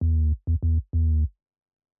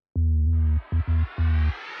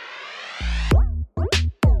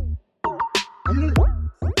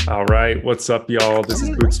All right, what's up, y'all? This is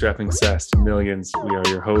Bootstrapping SaaS to Millions. We are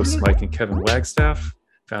your hosts, Mike and Kevin Wagstaff,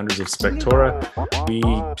 founders of Spectora. We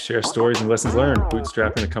share stories and lessons learned,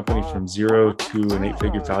 bootstrapping a company from zero to an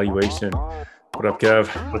eight-figure valuation. What up, Kev?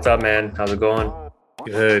 What's up, man? How's it going?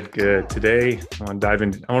 Good, good. Today, I want to dive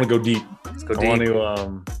in. I want to go deep. Let's go deep.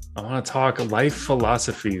 I want to talk life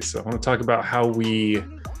philosophies. I want to talk about how we,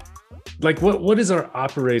 like, what is our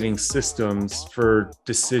operating systems for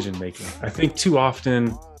decision making? I think too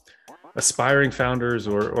often aspiring founders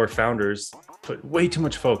or founders put way too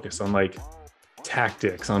much focus on like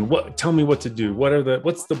tactics, on tell me what to do.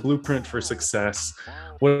 What's the blueprint for success?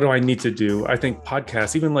 What do I need to do? I think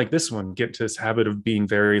podcasts, even like this one, get to this habit of being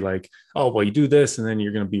very like, oh, well, you do this and then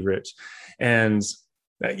you're going to be rich. And,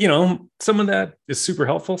 some of that is super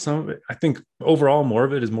helpful. Some of it, I think overall, more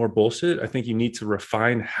of it is more bullshit. I think you need to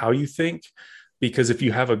refine how you think, because if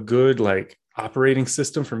you have a good like operating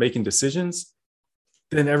system for making decisions,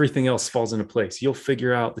 then everything else falls into place. You'll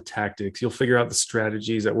figure out the tactics, you'll figure out the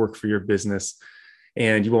strategies that work for your business,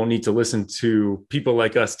 and you won't need to listen to people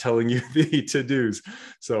like us telling you the to-dos.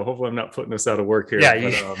 So hopefully I'm not putting us out of work here. Yeah,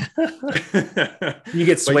 you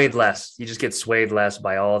get swayed less. You just get swayed less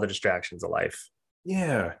by all the distractions of life.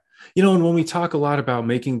 Yeah. And when we talk a lot about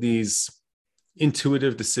making these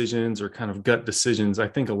intuitive decisions or kind of gut decisions, I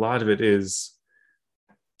think a lot of it is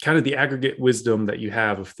kind of the aggregate wisdom that you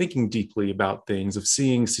have of thinking deeply about things, of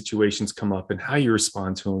seeing situations come up and how you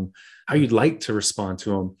respond to them, how you'd like to respond to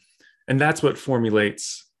them. And that's what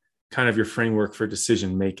formulates kind of your framework for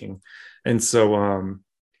decision making. And so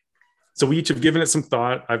we each have given it some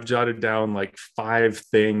thought. I've jotted down like 5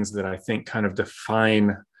 things that I think kind of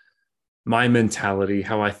define my mentality,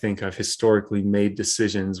 how I think I've historically made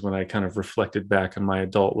decisions when I kind of reflected back on my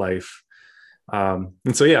adult life. And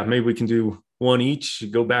so, yeah, maybe we can do one each,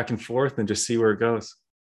 go back and forth and just see where it goes.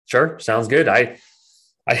 Sure. Sounds good.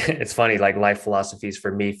 It's funny, like life philosophies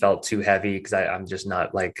for me felt too heavy because I'm just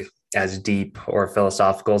not like as deep or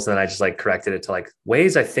philosophical. So then I just like corrected it to like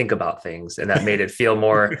ways I think about things. And that made it feel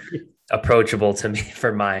more approachable to me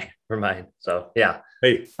for mine. So yeah.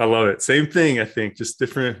 Hey, I love it. Same thing, I think, just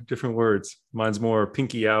different words. Mine's more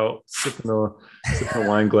pinky out, sipping a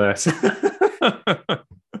wine glass.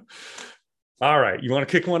 All right. You want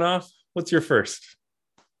to kick one off? What's your first?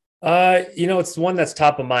 It's one that's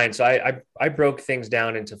top of mind. So I broke things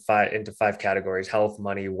down into five categories: health,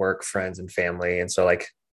 money, work, friends, and family. And so like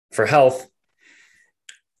for health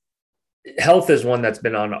is one that's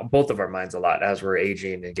been on both of our minds a lot as we're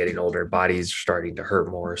aging and getting older. Bodies starting to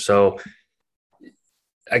hurt more. So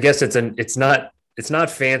I guess it's not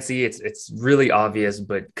fancy. It's really obvious,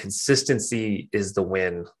 but consistency is the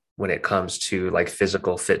win when it comes to like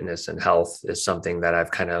physical fitness, and health is something that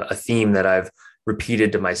I've kind of a theme that I've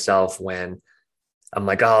repeated to myself when I'm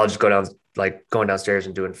like, oh, I'll just go down, like going downstairs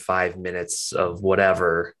and doing 5 minutes of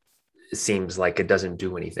whatever. It seems like it doesn't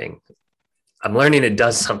do anything. I'm learning it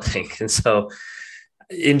does something. And so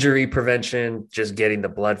injury prevention, just getting the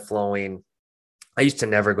blood flowing. I used to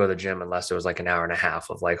never go to the gym unless it was like an hour and a half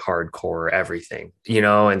of like hardcore everything,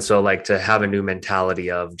 and so like to have a new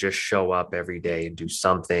mentality of just show up every day and do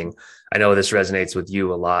something. I know this resonates with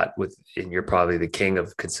you a lot and you're probably the king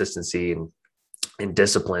of consistency and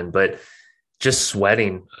discipline, but just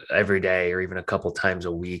sweating every day or even a couple times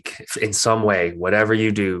a week in some way, whatever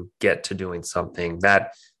you do, get to doing something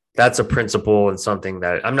that's a principle and something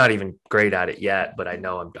that I'm not even great at it yet, but I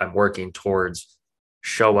know I'm working towards.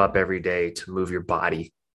 Show up every day to move your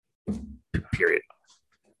body, period.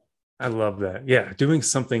 I love that. Yeah. Doing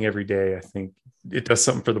something every day. I think it does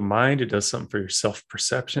something for the mind. It does something for your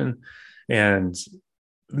self-perception. And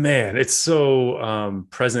man, it's so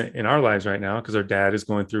present in our lives right now because our dad is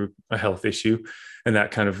going through a health issue. And that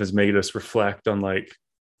kind of has made us reflect on like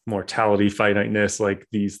mortality, finiteness, like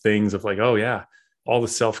these things of like, oh yeah, all the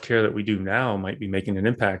self-care that we do now might be making an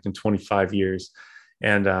impact in 25 years.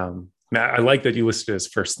 And, I like that you listed as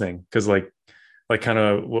first thing, because like kind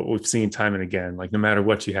of what we've seen time and again, like no matter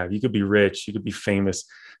what you have, you could be rich, you could be famous.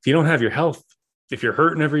 If you don't have your health, if you're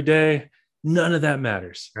hurting every day, none of that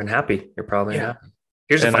matters. You're unhappy. You're probably unhappy.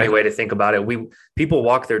 Here's a funny way to think about it. People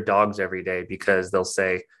walk their dogs every day because they'll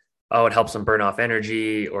say, oh, it helps them burn off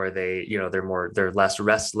energy, or they, they're less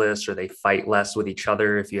restless, or they fight less with each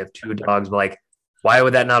other. If you have 2 dogs, but like, why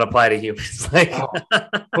would that not apply to humans?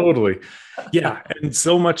 Totally. Yeah. And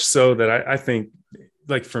so much so that I think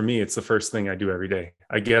like for me, it's the first thing I do every day.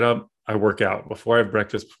 I get up, I work out before I have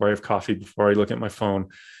breakfast, before I have coffee, before I look at my phone.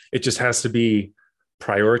 It just has to be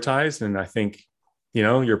prioritized. And I think,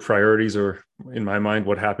 your priorities are, in my mind,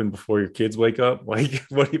 what happened before your kids wake up. Like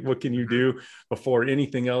what can you do before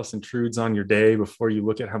anything else intrudes on your day, before you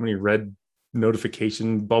look at how many red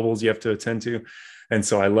notification bubbles you have to attend to. And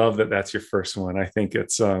so I love that that's your first one. I think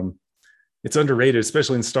it's underrated,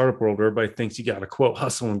 especially in startup world where everybody thinks you got to quote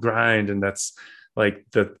hustle and grind. And that's like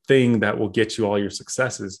the thing that will get you all your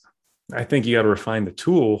successes. I think you got to refine the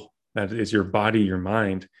tool that is your body, your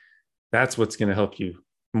mind. That's what's going to help you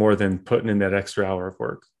more than putting in that extra hour of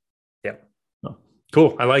work. Yeah. Oh,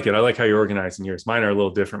 cool. I like it. I like how you're organizing yours. Mine are a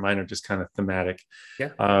little different. Mine are just kind of thematic.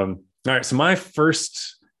 Yeah. All right. So my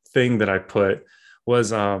first thing that I put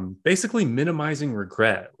was basically minimizing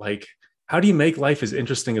regret. Like, how do you make life as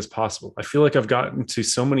interesting as possible? I feel like I've gotten to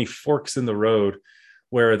so many forks in the road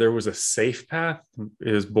where there was a safe path.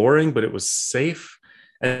 It was boring, but it was safe.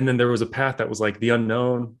 And then there was a path that was like the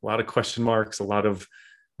unknown, a lot of question marks, a lot of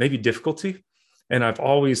maybe difficulty. And I've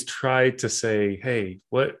always tried to say, hey,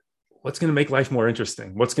 what's going to make life more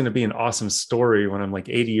interesting? What's going to be an awesome story when I'm like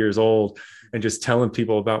 80 years old and just telling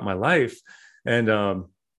people about my life? And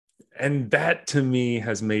that to me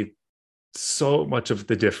has made so much of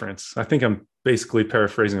the difference. I think I'm basically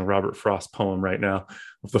paraphrasing a Robert Frost poem right now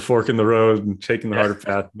with the fork in the road and taking the harder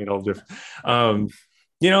path made all different. And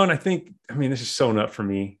I think, this is shown up for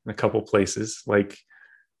me in a couple of places. Like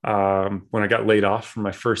when I got laid off from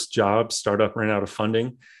my first job, startup ran out of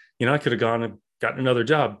funding. I could have gone and gotten another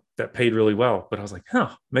job that paid really well, but I was like,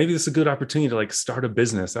 maybe this is a good opportunity to like start a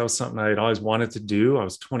business. That was something I had always wanted to do. I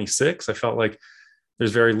was 26. I felt like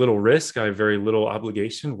there's very little risk. I have very little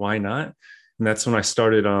obligation. Why not? And that's when I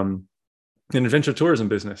started an adventure tourism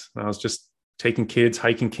business. I was just taking kids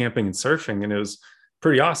hiking, camping, and surfing, and it was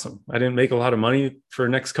pretty awesome. I didn't make a lot of money for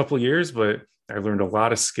the next couple of years, but I learned a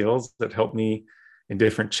lot of skills that helped me in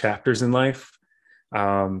different chapters in life.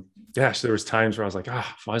 There was times where I was like, I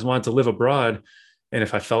always wanted to live abroad. And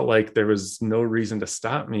if I felt like there was no reason to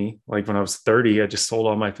stop me, like when I was 30, I just sold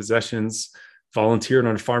all my possessions, volunteered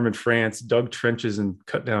on a farm in France, dug trenches and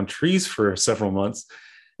cut down trees for several months.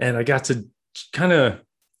 And I got to kind of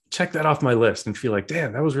check that off my list and feel like,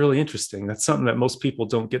 damn, that was really interesting. That's something that most people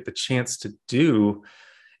don't get the chance to do.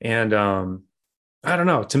 And I don't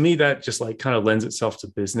know, to me, that just like kind of lends itself to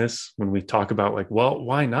business when we talk about like, well,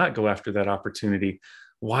 why not go after that opportunity?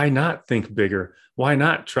 Why not think bigger? Why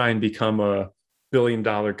not try and become a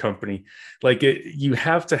billion-dollar company? Like you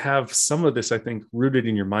have to have some of this, I think, rooted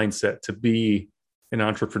in your mindset to be an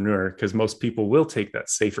entrepreneur, because most people will take that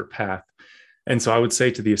safer path. And so I would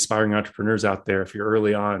say to the aspiring entrepreneurs out there, if you're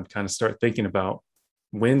early on, kind of start thinking about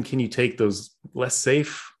when can you take those less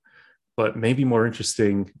safe, but maybe more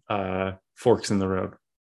interesting forks in the road.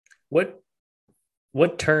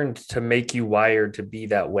 What turned to make you wired to be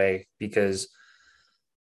that way? Because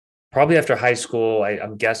probably after high school,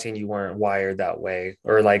 I'm guessing you weren't wired that way,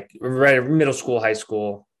 or like right middle school, high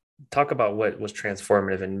school. Talk about what was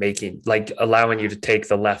transformative in making, like allowing you to take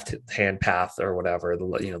the left hand path or whatever,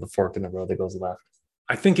 the fork in the road that goes left.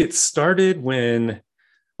 I think it started when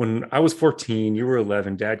I was 14, you were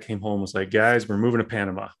 11, dad came home, was like, guys, we're moving to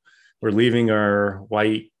Panama. We're leaving our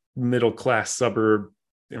white middle-class suburb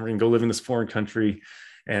and we're gonna go live in this foreign country.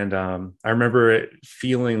 And I remember it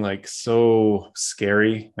feeling like so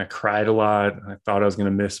scary. I cried a lot. I thought I was going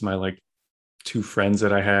to miss my like 2 friends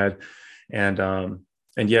that I had.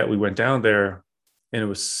 And yet we went down there and it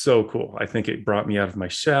was so cool. I think it brought me out of my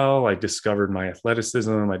shell. I discovered my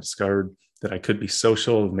athleticism. I discovered that I could be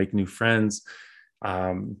social and make new friends.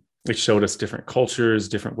 It showed us different cultures,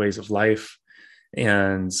 different ways of life.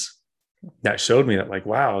 And that showed me that like,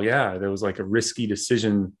 wow, yeah, there was like a risky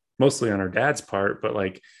decision mostly on our dad's part, but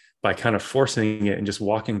like by kind of forcing it and just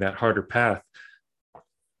walking that harder path,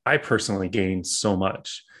 I personally gained so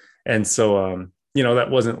much. And so,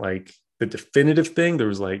 that wasn't like the definitive thing. There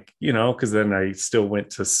was like, because then I still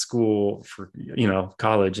went to school for,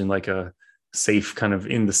 college in like a safe kind of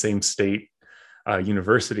in the same state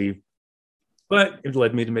university. But it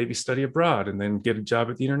led me to maybe study abroad and then get a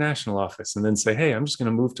job at the international office and then say, hey, I'm just going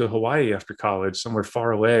to move to Hawaii after college, somewhere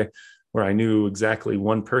far away where I knew exactly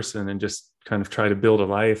one person, and just kind of try to build a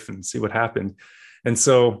life and see what happened. And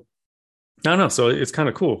so, I don't know. So it's kind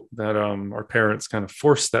of cool that our parents kind of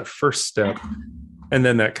forced that first step. And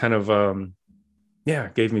then that kind of,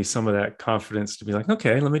 gave me some of that confidence to be like,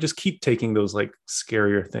 okay, let me just keep taking those like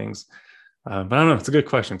scarier things. But I don't know. It's a good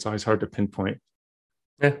question. It's always hard to pinpoint.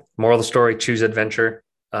 Yeah. Moral of the story, choose adventure.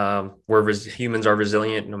 Humans are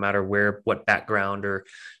resilient no matter what background or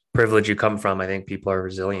privilege you come from. I think people are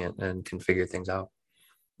resilient and can figure things out.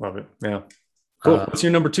 Love it. Yeah. Cool. What's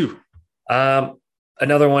your number 2?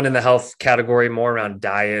 Another one in the health category, more around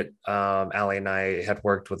diet. Allie and I had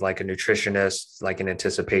worked with like a nutritionist, like in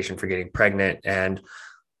anticipation for getting pregnant. And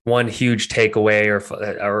one huge takeaway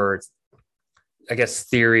or I guess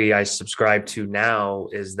theory I subscribe to now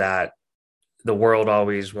is that the world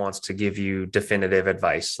always wants to give you definitive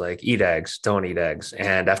advice, like eat eggs, don't eat eggs.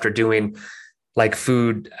 And after doing like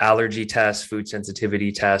food allergy tests, food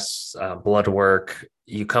sensitivity tests, blood work,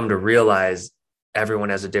 you come to realize everyone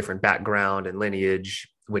has a different background and lineage,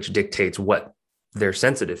 which dictates what they're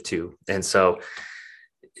sensitive to. And so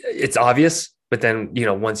it's obvious, but then,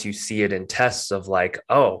 once you see it in tests of like,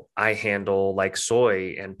 oh, I handle like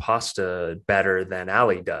soy and pasta better than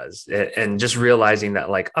Ali does. And just realizing that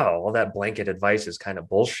like, oh, all that blanket advice is kind of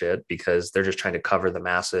bullshit because they're just trying to cover the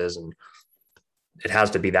masses. And it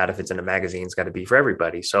has to be that if it's in a magazine, it's got to be for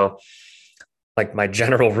everybody. So like my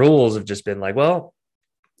general rules have just been like, well,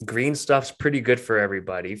 green stuff's pretty good for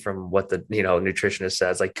everybody from what the, nutritionist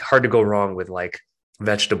says. Like hard to go wrong with like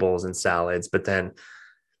vegetables and salads, but then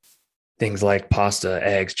things like pasta,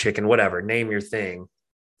 eggs, chicken, whatever, name your thing.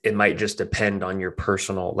 It might just depend on your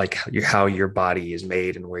personal, like how your body is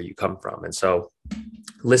made and where you come from. And so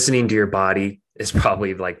listening to your body is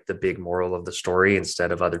probably like the big moral of the story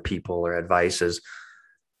instead of other people or advice, is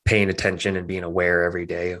paying attention and being aware every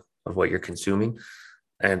day of what you're consuming.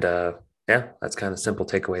 And yeah, that's kind of simple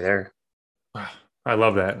takeaway there. Wow, I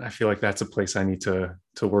love that. I feel like that's a place I need to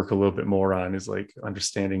work a little bit more on, is like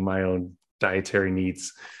understanding my own dietary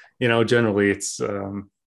needs. Generally it's,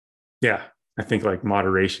 yeah, I think like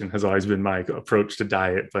moderation has always been my approach to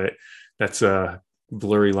diet, but that's a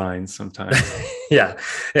blurry line sometimes. Yeah.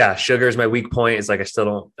 Yeah. Sugar is my weak point. It's like, I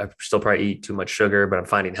still probably eat too much sugar, but I'm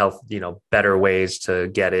finding better ways to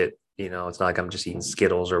get it. It's not like I'm just eating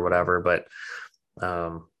Skittles or whatever, but,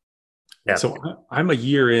 yeah. So I'm a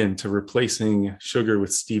year into replacing sugar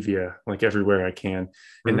with stevia, like everywhere I can.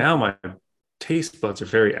 And now my taste buds are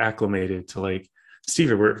very acclimated to like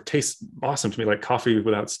stevia, where it tastes awesome to me. Like coffee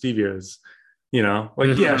without stevia is,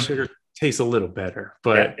 yeah, sugar tastes a little better,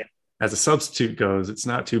 but as a substitute goes, it's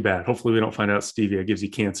not too bad. Hopefully we don't find out stevia gives you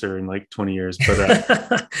cancer in like 20 years,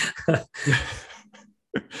 but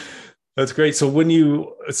that's great. So what'd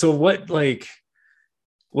you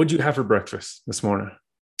have for breakfast this morning?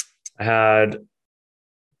 I had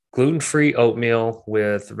gluten-free oatmeal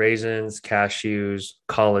with raisins, cashews,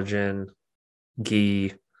 collagen,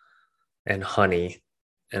 ghee, and honey.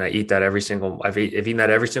 And I've eaten that every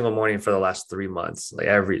single morning for the last 3 months,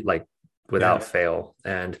 without fail.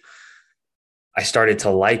 And I started to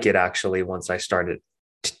like it actually once I started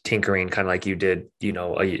tinkering, kind of like you did,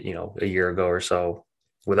 a year ago or so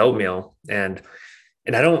with oatmeal. And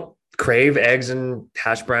I don't crave eggs and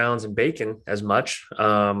hash browns and bacon as much.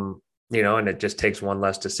 And it just takes one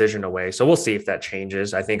less decision away. So we'll see if that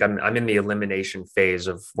changes. I think I'm in the elimination phase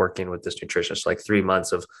of working with this nutritionist, like 3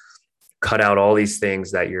 months of cut out all these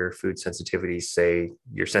things that your food sensitivities say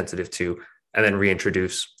you're sensitive to, and then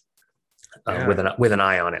reintroduce with an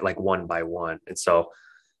eye on it, like one by one. And so,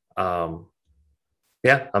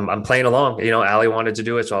 yeah, I'm playing along. Ali wanted to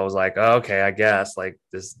do it, so I was like, oh, okay, I guess like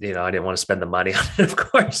this. I didn't want to spend the money on it, of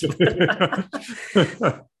course.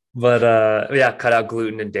 But yeah, cut out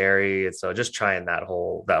gluten and dairy, and so just trying that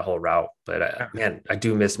whole route. But man, I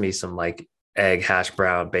do miss me some like egg, hash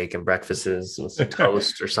brown, bacon breakfasts with some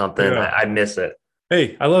toast or something. Yeah. I miss it.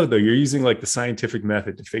 Hey, I love it though. You're using like the scientific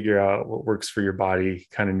method to figure out what works for your body,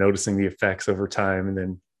 kind of noticing the effects over time and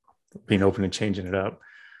then being open and changing it up.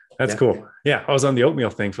 That's cool. Yeah. I was on the oatmeal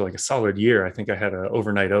thing for like a solid year. I think I had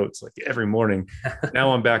overnight oats like every morning.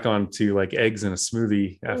 Now I'm back on to like eggs and a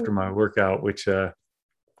smoothie after my workout, which,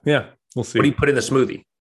 yeah, we'll see. What do you put in the smoothie?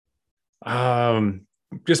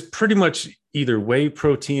 Just pretty much either whey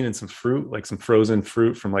protein and some fruit, like some frozen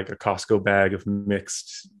fruit from like a Costco bag of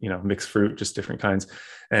mixed fruit, just different kinds.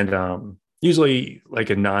 And usually like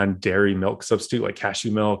a non-dairy milk substitute, like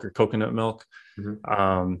cashew milk or coconut milk.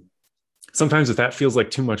 Sometimes if that feels like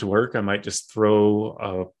too much work, I might just throw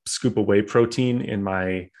a scoop of whey protein in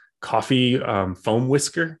my coffee foam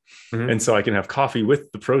whisker. And so I can have coffee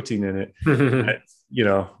with the protein in it.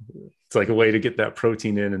 It's like a way to get that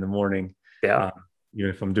protein in the morning. Yeah. Even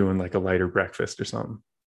if I'm doing like a lighter breakfast or something.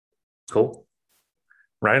 Cool.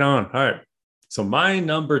 Right on. All right. So my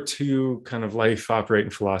number 2 kind of life operating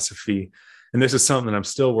philosophy, and this is something I'm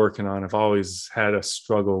still working on. I've always had a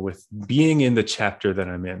struggle with being in the chapter that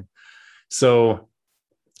I'm in. So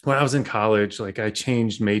when I was in college, like I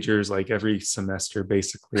changed majors like every semester,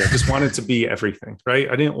 basically. I just wanted to be everything, right?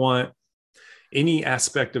 I didn't want any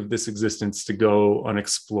aspect of this existence to go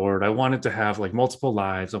unexplored. I wanted to have like multiple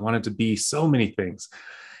lives. I wanted to be so many things.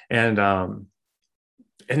 And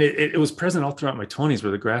it was present all throughout my 20s,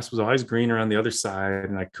 where the grass was always greener on the other side.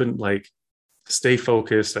 And I couldn't like stay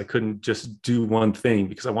focused. I couldn't just do one thing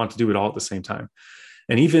because I wanted to do it all at the same time.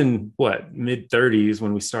 And even mid 30s,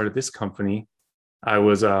 when we started this company, I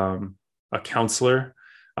was a counselor.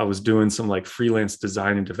 I was doing some like freelance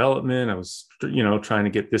design and development. I was, trying to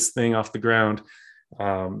get this thing off the ground.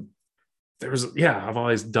 Um, I've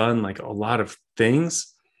always done like a lot of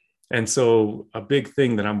things. And so a big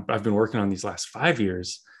thing that I've been working on these last 5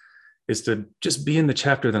 years is to just be in the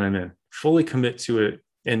chapter that I'm in, fully commit to it,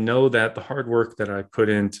 and know that the hard work that I put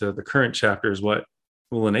into the current chapter is what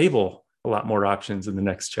will enable a lot more options in the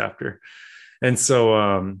next chapter. And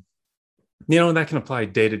so, that can apply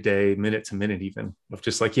day to day, minute to minute, even of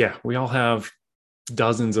just like, yeah, we all have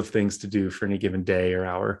dozens of things to do for any given day or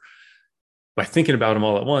hour. By thinking about them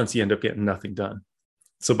all at once, you end up getting nothing done.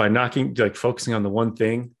 So by focusing on the one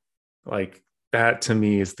thing, like that to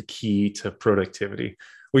me is the key to productivity.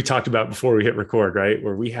 We talked about before we hit record, right?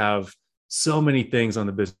 Where we have so many things on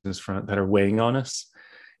the business front that are weighing on us.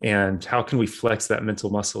 And how can we flex that mental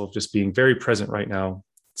muscle of just being very present right now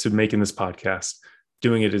to making this podcast,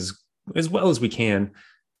 doing it as well as we can.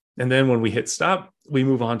 And then when we hit stop, we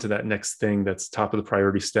move on to that next thing that's top of the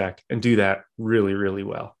priority stack and do that really, really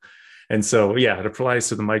well. And so, yeah, it applies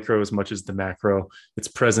to the micro as much as the macro. It's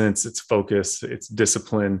presence, it's focus, it's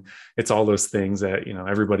discipline. It's all those things that,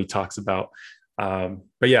 everybody talks about.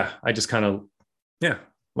 But yeah, I just kind of,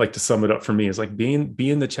 like to sum it up for me is like be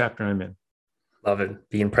in the chapter I'm in. Love it.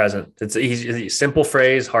 Being present. It's easy, simple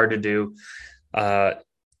phrase, hard to do.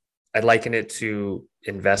 I liken it to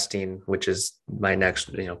investing, which is my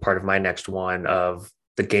next, part of my next one of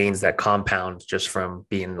the gains that compound just from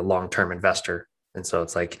being a long-term investor. And so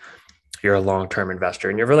it's like, you're a long-term investor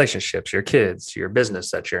in your relationships, your kids, your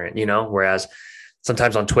business that you're in, whereas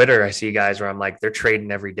sometimes on Twitter, I see guys where I'm like, they're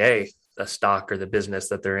trading every day, the stock or the business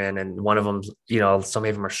that they're in. And one of them, some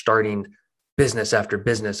of them are starting business after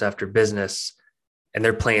business after business, and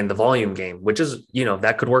they're playing the volume game, which is,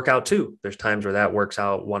 that could work out too. There's times where that works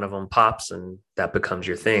out. One of them pops and that becomes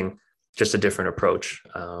your thing, just a different approach.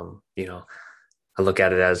 I look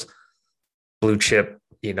at it as blue chip,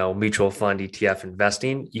 mutual fund ETF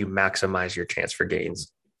investing, you maximize your chance for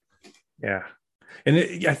gains. Yeah.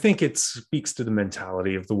 And I think it speaks to the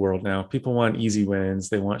mentality of the world now. People want easy wins.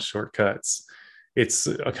 They want shortcuts. It's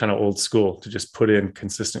a kind of old school to just put in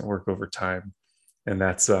consistent work over time. And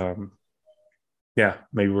that's,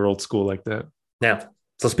 maybe we're old school like that. Yeah.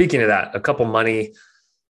 So speaking of that, a couple money,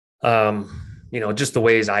 just the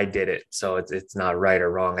ways I did it. So it's not right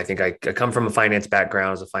or wrong. I think I come from a finance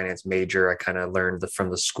background as a finance major. I kind of learned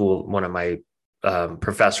from the school. One of my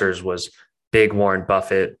professors was big Warren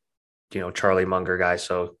Buffett, Charlie Munger guy.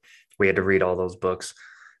 So we had to read all those books.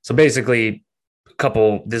 So basically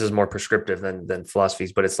this is more prescriptive than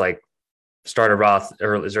philosophies, but it's like start a Roth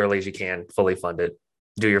as early as you can, fully fund it,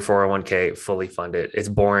 do your 401k, fully fund it. It's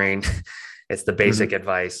boring. It's the basic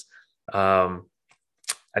advice. I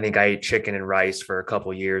think I ate chicken and rice for a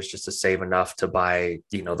couple of years just to save enough to buy,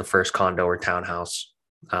 the first condo or townhouse,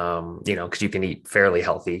 because you can eat fairly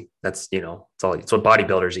healthy. That's, it's what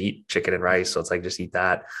bodybuilders eat, chicken and rice. So it's like, just eat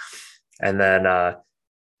that. And then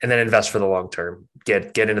invest for the long term,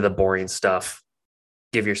 get into the boring stuff,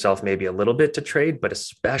 give yourself maybe a little bit to trade, but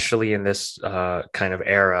especially in this kind of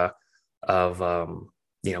era of,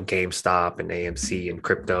 GameStop and AMC and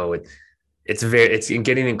crypto, it's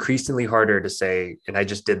getting increasingly harder to say. And I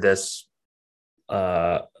just did this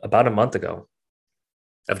about a month ago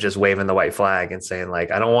of just waving the white flag and saying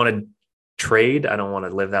like, I don't want to trade. I don't want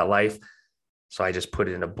to live that life. So I just put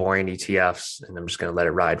it into boring ETFs and I'm just going to let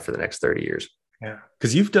it ride for the next 30 years. Yeah.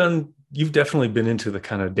 Cause you've definitely been into the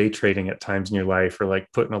kind of day trading at times in your life, or like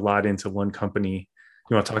putting a lot into one company.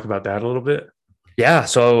 You want to talk about that a little bit? Yeah.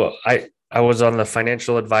 So I was on the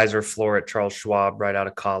financial advisor floor at Charles Schwab right out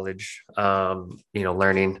of college,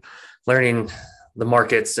 learning the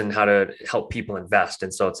markets and how to help people invest.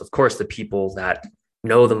 And so it's, of course, the people that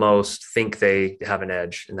know the most think they have an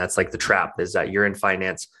edge. And that's like the trap, is that you're in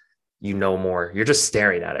finance, you know more. You're just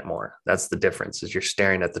staring at it more. That's the difference, is you're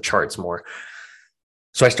staring at the charts more.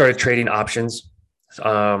 So I started trading options,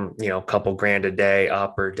 a couple grand a day,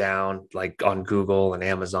 up or down, like on Google and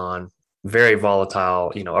Amazon. Very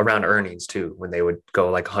volatile, around earnings too, when they would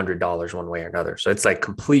go like $100 one way or another. So it's like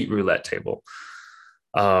complete roulette table.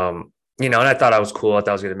 And I thought I was cool. I thought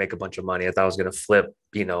I was going to make a bunch of money. I thought I was going to flip,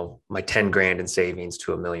 my 10 grand in savings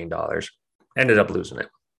to $1 million. Ended up losing it.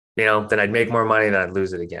 Then I'd make more money, then I'd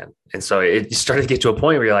lose it again. And so it started to get to a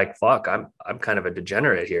point where you're like, fuck, I'm kind of a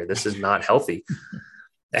degenerate here. This is not healthy.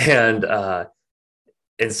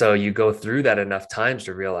 And so you go through that enough times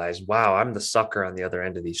to realize, wow, I'm the sucker on the other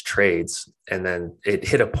end of these trades. And then it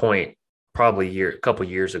hit a point probably a couple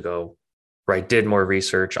years ago where I did more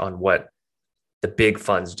research on what the big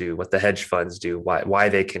funds do, what the hedge funds do, why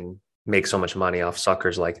they can make so much money off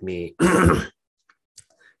suckers like me.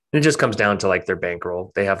 And it just comes down to like their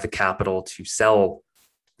bankroll. They have the capital to sell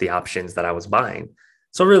the options that I was buying.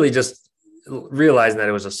 So really just realizing that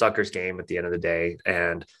it was a sucker's game at the end of the day.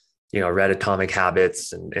 And, read Atomic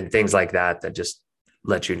Habits and things like that, that just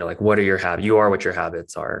let you know, like, what are your habits? You are what your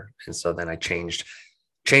habits are. And so then I changed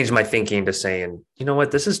my thinking to saying, you know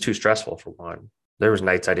what, this is too stressful for one. There was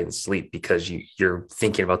nights I didn't sleep because you're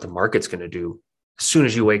thinking about the market's going to do as soon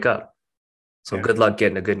as you wake up. So good luck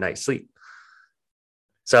getting a good night's sleep.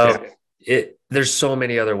 So there's so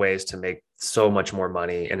many other ways to make so much more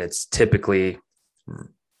money. And it's typically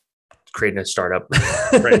creating a startup.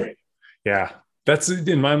 Right. Yeah. That's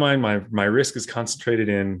in my mind, my risk is concentrated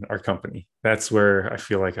in our company. That's where I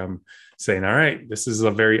feel like I'm saying, all right, this is a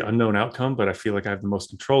very unknown outcome, but I feel like I have the most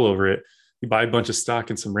control over it. You buy a bunch of stock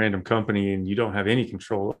in some random company and you don't have any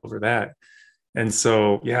control over that. And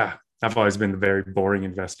so, yeah, I've always been the very boring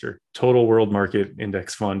investor. Total world market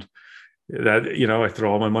index fund. That, I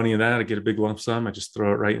throw all my money in that. I get a big lump sum. I just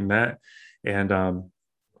throw it right in that. And I've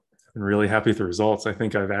been really happy with the results. I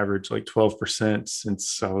think I've averaged like 12%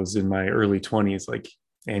 since I was in my early 20s, like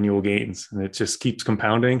annual gains. And it just keeps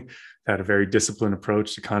compounding. I had a very disciplined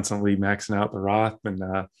approach to constantly maxing out the Roth, and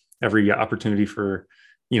every opportunity for,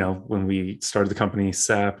 when we started the company,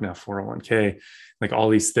 SAP, now 401k, like all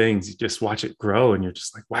these things, you just watch it grow and you're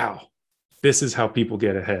just like, wow, this is how people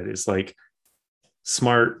get ahead. It's like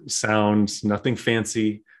smart, sound, nothing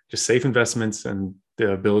fancy, just safe investments and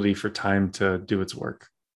the ability for time to do its work.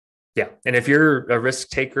 Yeah. And if you're a risk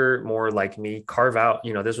taker, more like me, carve out,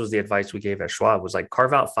 this was the advice we gave at Schwab, was like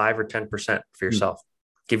carve out 5 or 10% for yourself.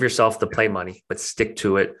 Give yourself the play money, but stick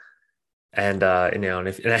to it. And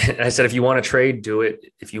I said, if you want to trade, do it.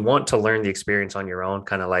 If you want to learn the experience on your own,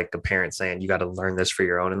 kind of like a parent saying, you got to learn this for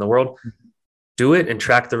your own in the world, do it and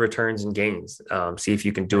track the returns and gains. See if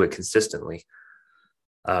you can do it consistently.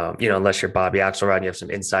 Unless you're Bobby Axelrod and you have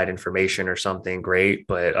some inside information or something, great.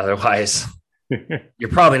 But otherwise, you're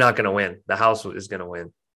probably not going to win. The house is going to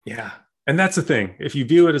win. Yeah. And that's the thing. If you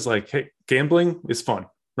view it as like, hey, gambling is fun,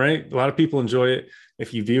 right? A lot of people enjoy it.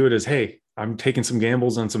 If you view it as, hey, I'm taking some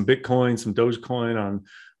gambles on some Bitcoin, some Dogecoin, on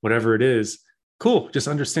whatever it is, cool. Just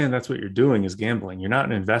understand that's what you're doing, is gambling. You're not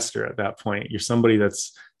an investor at that point. You're somebody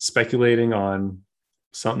that's speculating on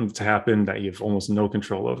something to happen that you have almost no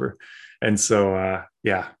control over. And so,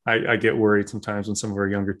 I get worried sometimes when some of our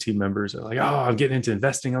younger team members are like, oh, I'm getting into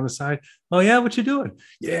investing on the side. Oh, yeah. What you doing?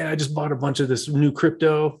 Yeah, I just bought a bunch of this new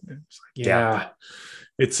crypto. It's like,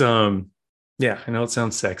 it's, I know it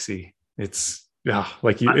sounds sexy. It's,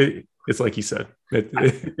 it's like you said.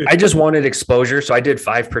 I just wanted exposure. So I did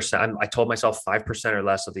 5%. I told myself 5% or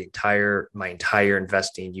less of my entire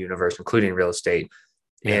investing universe, including real estate,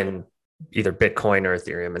 in either Bitcoin or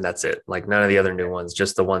Ethereum. And that's it. Like none of the other new ones,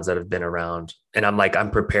 just the ones that have been around. And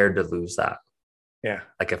I'm prepared to lose that. Yeah.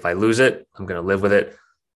 Like if I lose it, I'm going to live with it.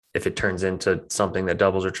 If it turns into something that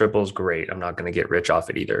doubles or triples, great. I'm not going to get rich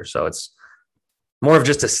off it either. So it's more of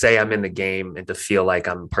just to say I'm in the game and to feel like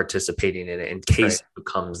I'm participating in it in case it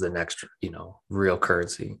becomes the next, real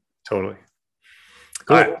currency. Totally.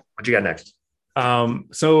 Cool. All right. What you got next?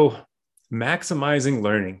 So maximizing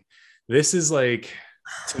learning. This is like,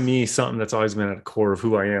 to me, something that's always been at the core of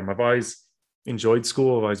who I am. I've always enjoyed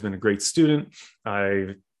school. I've always been a great student.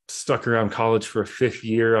 I stuck around college for a 5th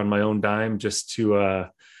year on my own dime just to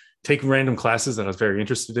take random classes that I was very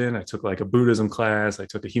interested in. I took like a Buddhism class. I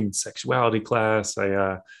took a human sexuality class.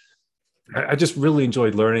 I just really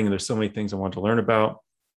enjoyed learning. And there's so many things I wanted to learn about.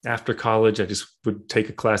 After college, I just would take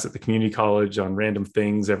a class at the community college on random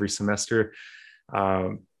things every semester.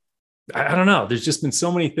 I don't know. There's just been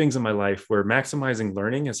so many things in my life where maximizing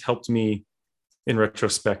learning has helped me in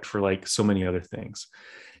retrospect for like so many other things.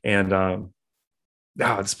 And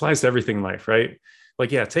this applies to everything in life, right? Like,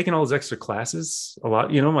 taking all those extra classes a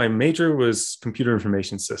lot. My major was computer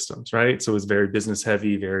information systems, right? So it was very business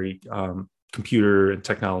heavy, very computer and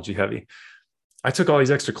technology heavy. I took all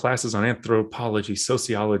these extra classes on anthropology,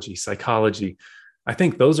 sociology, psychology. I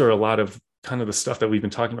think those are a lot of kind of the stuff that we've been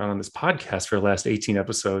talking about on this podcast for the last 18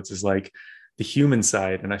 episodes, is like the human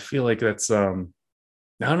side. And I feel like that's, I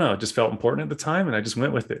don't know, it just felt important at the time. And I just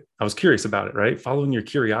went with it. I was curious about it, right? Following your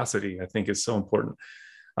curiosity, I think, is so important.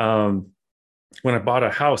 When I bought a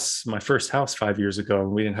house, my first house 5 years ago,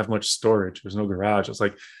 and we didn't have much storage, there was no garage. I was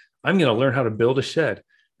like, I'm going to learn how to build a shed.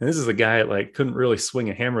 And this is a guy that like couldn't really swing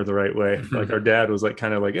a hammer the right way. Like our dad was like,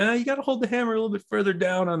 kind of like, you got to hold the hammer a little bit further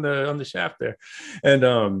down on the shaft there.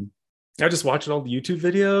 And I just watched all the YouTube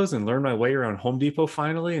videos and learned my way around Home Depot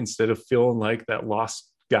finally, instead of feeling like that lost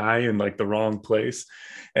guy in like the wrong place.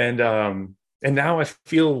 And And now I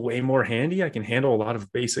feel way more handy. I can handle a lot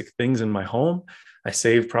of basic things in my home. I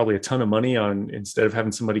save probably a ton of money on, instead of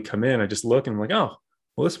having somebody come in, I just look and I'm like, oh,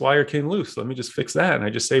 well, this wire came loose. Let me just fix that. And I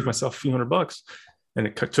just saved myself a few $100. And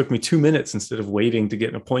it took me 2 minutes instead of waiting to get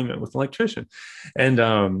an appointment with an electrician.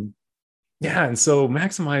 And yeah, and so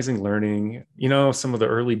maximizing learning, some of the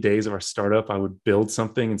early days of our startup, I would build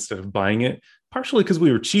something instead of buying it, partially because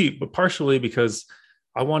we were cheap, but partially because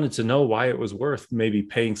I wanted to know why it was worth maybe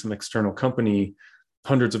paying some external company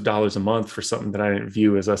hundreds of dollars a month for something that I didn't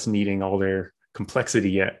view as us needing all their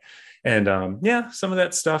complexity yet. And yeah, some of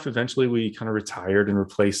that stuff eventually we kind of retired and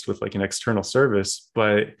replaced with like an external service,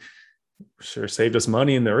 but sure saved us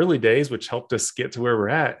money in the early days, which helped us get to where we're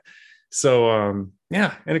at. So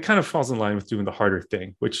yeah, and it kind of falls in line with doing the harder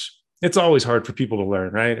thing, which it's always hard for people to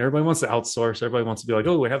learn, right? Everybody wants to outsource. Everybody wants to be like,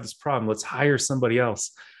 oh, we have this problem. Let's hire somebody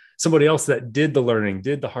else that did the learning,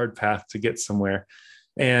 did the hard path to get somewhere.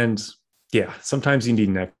 And yeah, sometimes you need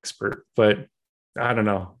an expert, but I don't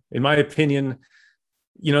know. In my opinion,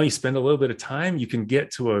 you spend a little bit of time, you can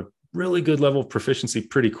get to a really good level of proficiency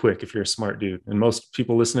pretty quick if you're a smart dude. And most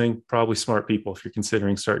people listening, probably smart people if you're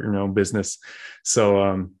considering starting your own business.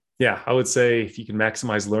 So yeah, I would say if you can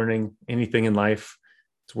maximize learning anything in life,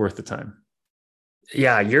 it's worth the time.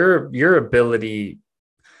 Yeah, your ability,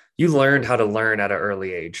 you learned how to learn at an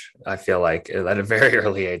early age. I feel like at a very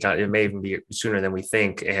early age. It may even be sooner than we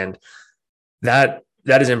think, and that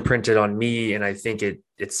is imprinted on me. And I think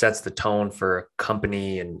it sets the tone for a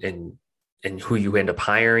company and who you end up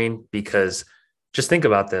hiring. Because just think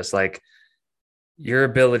about this, like your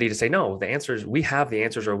ability to say no. The answers, we have the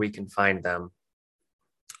answers, or we can find them.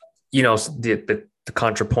 The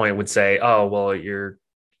contrapoint would say, oh, well, you're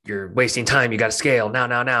wasting time. You got to scale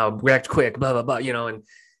now, react quick, blah, blah, blah, and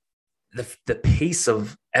the pace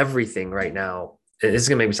of everything right now, this is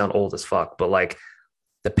going to make me sound old as fuck, but like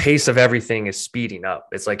the pace of everything is speeding up.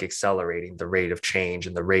 It's like accelerating the rate of change,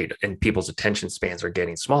 and the rate and people's attention spans are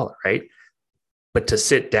getting smaller. Right. But to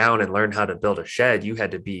sit down and learn how to build a shed, you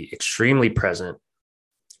had to be extremely present.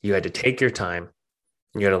 You had to take your time,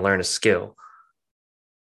 and you had to learn a skill.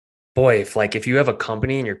 Boy, if you have a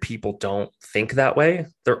company and your people don't think that way,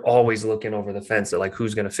 they're always looking over the fence at like,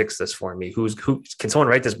 who's going to fix this for me? Who can someone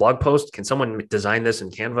write this blog post? Can someone design this in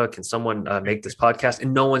Canva? Can someone make this podcast?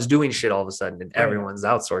 And no one's doing shit all of a sudden, and everyone's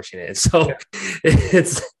outsourcing it. And so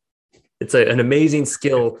it's an amazing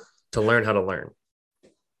skill to learn how to learn.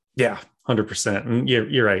 Yeah, 100%. And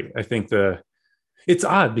you're right. I think it's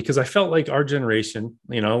odd because I felt like our generation,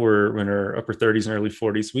 we're in our upper 30s and early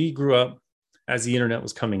 40s. We grew up as the internet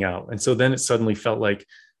was coming out. And so then it suddenly felt like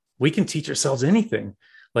we can teach ourselves anything.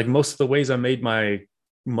 Like most of the ways I made my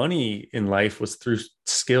money in life was through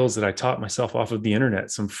skills that I taught myself off of the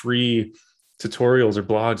internet, some free tutorials or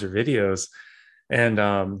blogs or videos.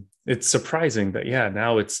 And it's surprising that, yeah,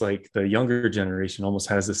 now it's like the younger generation almost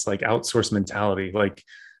has this like outsource mentality. Like,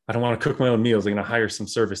 I don't want to cook my own meals. I'm going to hire some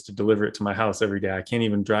service to deliver it to my house every day. I can't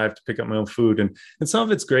even drive to pick up my own food. And some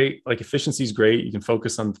of it's great. Like efficiency is great. You can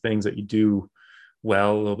focus on the things that you do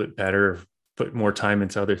well, a little bit better, put more time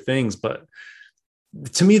into other things. But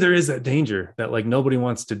to me, there is that danger that like nobody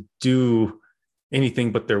wants to do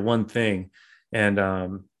anything but their one thing. And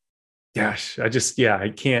gosh, I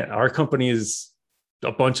can't. Our company is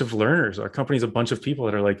a bunch of learners. Our company is a bunch of people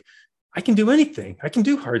that are like, I can do anything. I can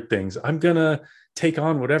do hard things. I'm going to take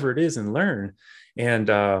on whatever it is and learn. And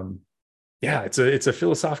yeah, it's a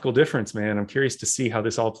philosophical difference, man. I'm curious to see how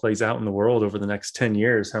this all plays out in the world over the next 10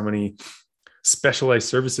 years, how many specialized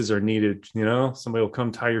services are needed. Somebody will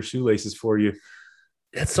come tie your shoelaces for you.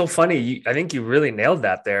 It's so funny. I think you really nailed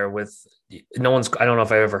that there with I don't know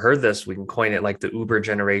if I've ever heard this. We can coin it like the Uber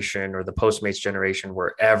generation or the Postmates generation,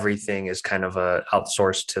 where everything is kind of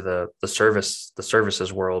outsourced to the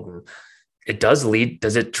services world. And does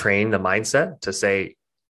it train the mindset to say,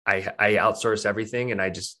 I outsource everything and I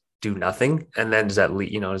just do nothing? And then does that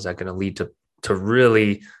lead, is that going to lead to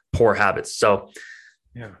really poor habits? So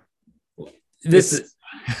yeah,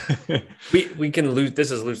 we can lose.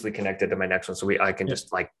 This is loosely connected to my next one. So I can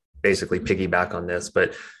just like basically piggyback on this,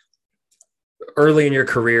 but early in your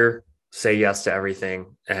career, say yes to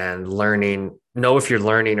everything and know if you're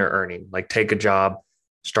learning or earning. Like take a job,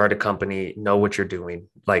 start a company, know what you're doing,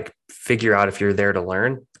 like figure out if you're there to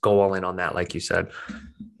learn, go all in on that. Like you said,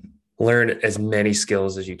 learn as many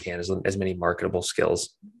skills as you can, as many marketable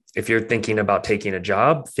skills. If you're thinking about taking a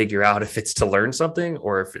job, figure out if it's to learn something,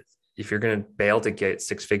 or if you're going to bail to get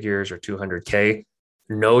 6 figures or 200K,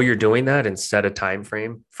 know you're doing that and set a time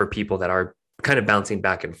frame for people that are kind of bouncing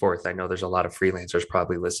back and forth. I know there's a lot of freelancers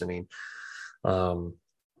probably listening.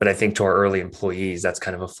 But I think to our early employees, that's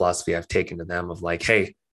kind of a philosophy I've taken to them of like,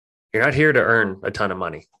 hey, You're not here to earn a ton of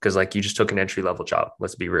money because like you just took an entry level job.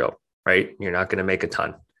 Let's be real, right? You're not going to make a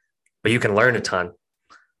ton, but you can learn a ton.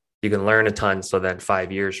 You can learn a ton. So then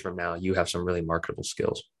 5 years from now, you have some really marketable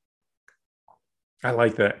skills. I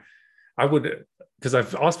like that. I would, because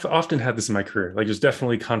I've often had this in my career. Like, there's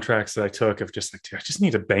definitely contracts that I took of just like, dude, I just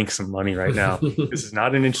need to bank some money right now. This is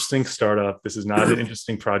not an interesting startup. This is not an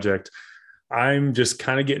interesting project. I'm just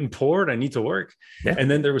kind of getting poured. I need to work. Yeah.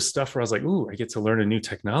 And then there was stuff where I was like, ooh, I get to learn a new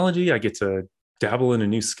technology. I get to dabble in a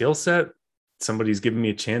new skill set. Somebody's giving me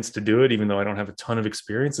a chance to do it, even though I don't have a ton of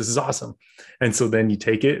experience. This is awesome. And so then you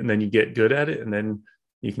take it and then you get good at it. And then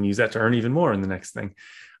you can use that to earn even more in the next thing.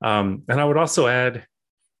 And I would also add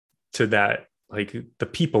to that, like the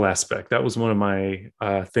people aspect. That was one of my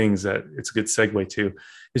things that it's a good segue to.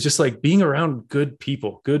 It's just like being around good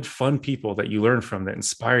people, good, fun people that you learn from, that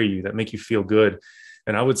inspire you, that make you feel good.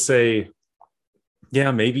 And I would say,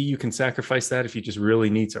 yeah, maybe you can sacrifice that if you just really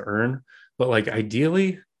need to earn. But like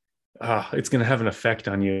ideally, it's going to have an effect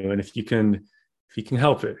on you. And if you can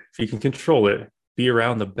help it, if you can control it, be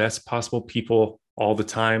around the best possible people all the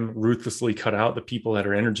time, ruthlessly cut out the people that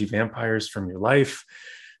are energy vampires from your life,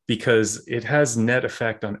 because it has net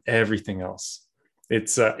effect on everything else.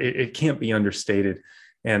 It can't be understated.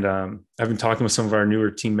 And I've been talking with some of our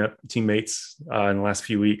newer teammates in the last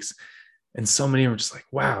few weeks, and so many are just like,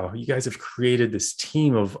 wow, you guys have created this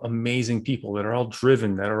team of amazing people that are all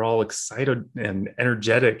driven, that are all excited and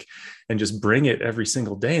energetic, and just bring it every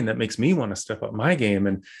single day. And that makes me want to step up my game.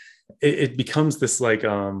 And it becomes this like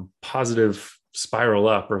positive spiral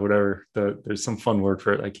up or whatever. There's some fun word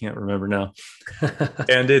for it. I can't remember now.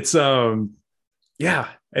 And it's yeah.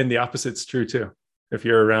 And the opposite's true too. If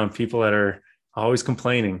you're around people that are always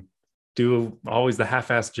complaining, do always the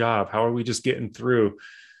half-assed job, how are we just getting through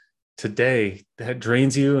today? That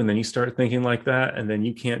drains you. And then you start thinking like that, and then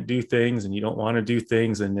you can't do things and you don't want to do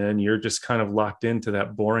things. And then you're just kind of locked into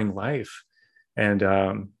that boring life. And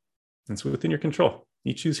it's within your control.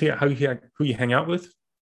 You choose who you hang out with.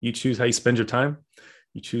 You choose how you spend your time.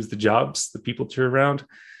 You choose the jobs, the people that you're around.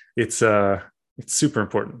 It's super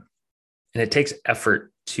important. And it takes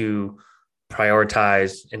effort to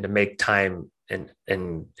prioritize and to make time and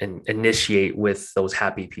initiate with those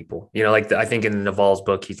happy people. You know, like I think in Naval's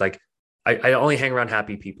book, he's like, I only hang around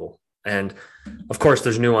happy people. And of course,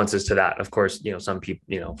 there's nuances to that. Of course, some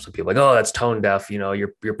people like, oh, that's tone deaf.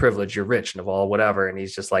 You're privileged, you're rich, Naval, whatever. And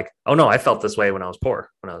he's just like, oh no, I felt this way when I was poor,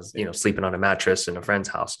 when I was, sleeping on a mattress in a friend's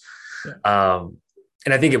house. Yeah.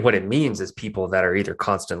 And I think what it means is people that are either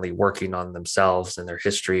constantly working on themselves and their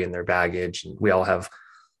history and their baggage. And we all have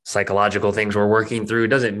psychological things we're working through. It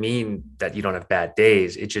doesn't mean that you don't have bad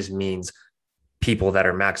days. It just means people that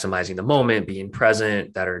are maximizing the moment, being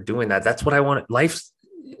present, that are doing that. That's what I want.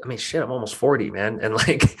 I'm almost 40, man. And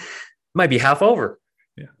like, might be half over.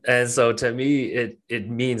 Yeah. And so to me, it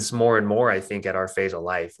means more and more, I think, at our phase of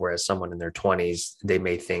life, whereas someone in their 20s, they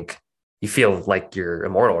may think you feel like you're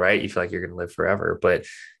immortal, right? You feel like you're going to live forever. But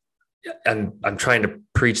I'm trying to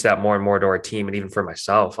preach that more and more to our team. And even for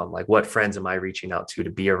myself, I'm like, what friends am I reaching out to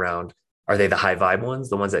be around? Are they the high vibe ones,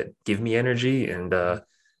 the ones that give me energy? And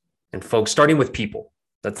folks, starting with people,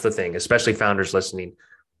 that's the thing, especially founders listening.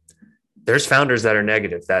 There's founders that are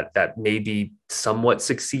negative, that may be somewhat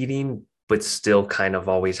succeeding, but still kind of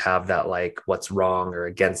always have that, like, what's wrong or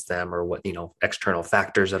against them, or what, external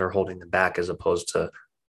factors that are holding them back, as opposed to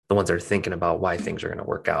the ones that are thinking about why things are going to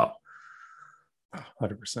work out.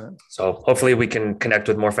 100%. So hopefully we can connect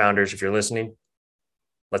with more founders. If you're listening,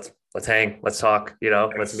 let's hang, let's talk,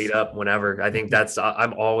 let's meet up whenever. I think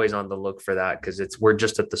I'm always on the look for that, because we're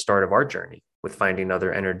just at the start of our journey with finding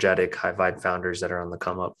other energetic, high vibe founders that are on the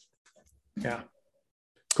come up. Yeah.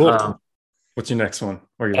 Cool. What's your next one,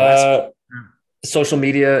 or your last one? Social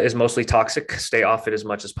media is mostly toxic. Stay off it as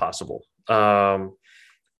much as possible. I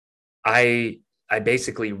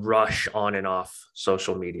basically rush on and off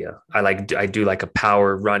social media. I do like a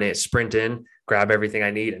power run it, sprint in, grab everything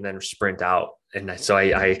I need, and then sprint out. And so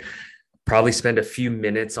I probably spend a few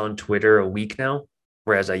minutes on Twitter a week now,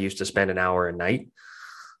 whereas I used to spend an hour a night.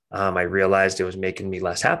 I realized it was making me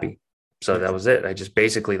less happy. So that was it. I just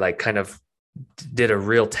basically kind of did a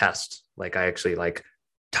real test. Like, I actually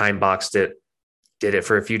time boxed it, did it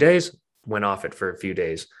for a few days, went off it for a few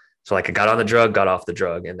days. So I got on the drug, got off the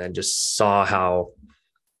drug, and then just saw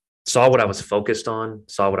what I was focused on,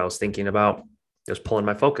 saw what I was thinking about. It was pulling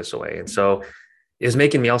my focus away. And so it was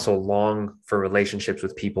making me also long for relationships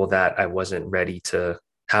with people that I wasn't ready to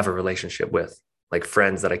have a relationship with, like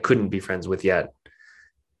friends that I couldn't be friends with yet.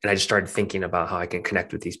 And I just started thinking about how I can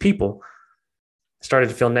connect with these people. I started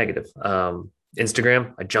to feel negative.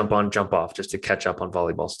 Instagram, I jump on, jump off just to catch up on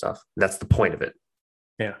volleyball stuff. That's the point of it.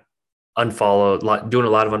 Yeah. doing a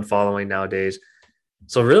lot of unfollowing nowadays.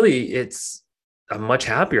 So really I'm much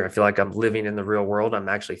happier. I feel like I'm living in the real world. I'm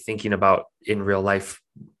actually thinking about in real life,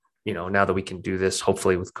 now that we can do this,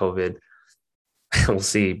 hopefully with COVID, we'll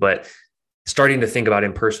see, but starting to think about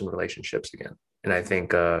in-person relationships again. And I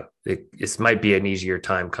think this might be an easier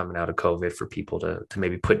time coming out of COVID for people to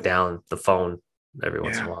maybe put down the phone every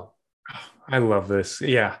once in a Yeah. while. I love this.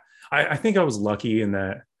 Yeah. I think I was lucky in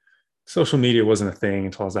that social media wasn't a thing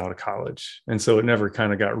until I was out of college. And so it never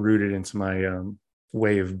kind of got rooted into my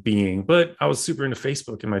way of being. But I was super into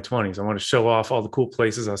Facebook in my 20s. I wanted to show off all the cool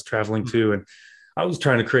places I was traveling to. And I was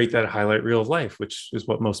trying to create that highlight reel of life, which is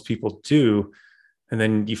what most people do. And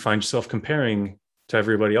then you find yourself comparing to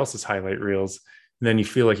everybody else's highlight reels. And then you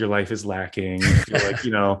feel like your life is lacking. You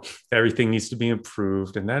feel like, everything needs to be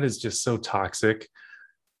improved. And that is just so toxic.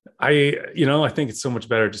 I think it's so much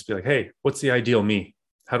better just be like, hey, what's the ideal me?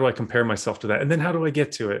 How do I compare myself to that? And then how do I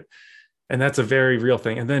get to it? And that's a very real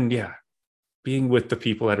thing. And then, yeah, being with the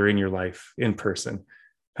people that are in your life in person.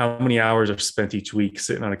 How many hours are spent each week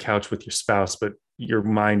sitting on a couch with your spouse, but your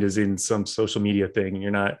mind is in some social media thing and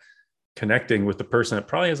you're not connecting with the person that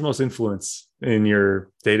probably has the most influence in your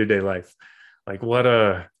day-to-day life. Like what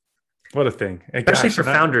a thing. And Especially for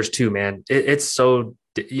founders too, man. It's so,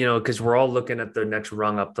 because we're all looking at the next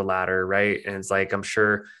rung up the ladder, right? And it's like, I'm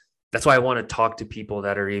sure that's why I want to talk to people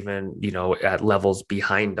that are even, at levels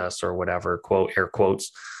behind us or whatever, quote, air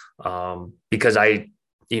quotes. Because I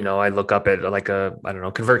look up at like I don't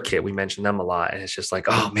know, ConvertKit. We mentioned them a lot. And it's just like,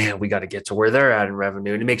 oh man, we got to get to where they're at in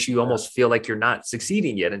revenue. And it makes you almost feel like you're not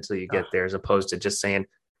succeeding yet until you get there, as opposed to just saying,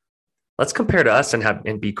 let's compare to us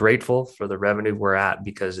and be grateful for the revenue we're at,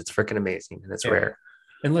 because it's freaking amazing and it's rare.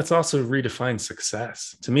 And let's also redefine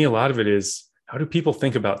success. To me, a lot of it is, how do people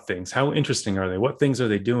think about things? How interesting are they? What things are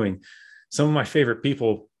they doing? Some of my favorite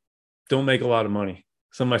people don't make a lot of money.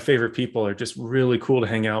 Some of my favorite people are just really cool to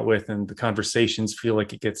hang out with, and the conversations feel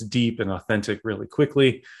like it gets deep and authentic really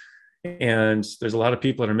quickly. And there's a lot of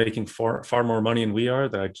people that are making far more money than we are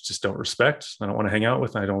that I just don't respect. I don't want to hang out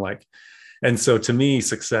with. I don't like. And so to me,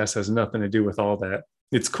 success has nothing to do with all that.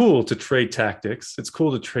 It's cool to trade tactics. It's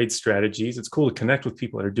cool to trade strategies. It's cool to connect with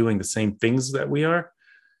people that are doing the same things that we are.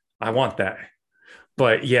 I want that.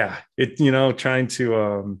 But yeah, trying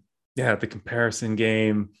to, the comparison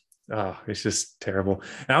game, it's just terrible.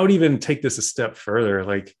 And I would even take this a step further.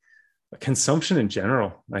 Like consumption in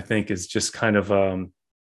general, I think is just kind of,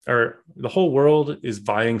 or the whole world is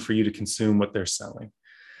vying for you to consume what they're selling.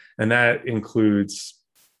 And that includes,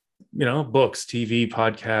 books, TV,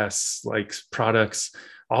 podcasts, like products,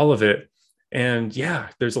 all of it. And yeah,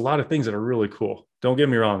 there's a lot of things that are really cool. Don't get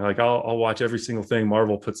me wrong. Like I'll watch every single thing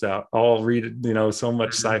Marvel puts out. I'll read, so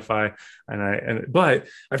much sci-fi, but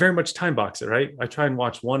I very much time box it, right? I try and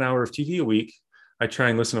watch 1 hour of TV a week. I try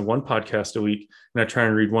and listen to one podcast a week, and I try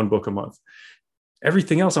and read one book a month.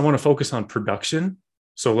 Everything else, I want to focus on production.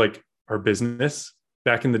 So like our business,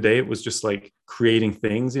 back in the day, it was just like creating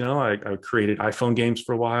things. I created iPhone games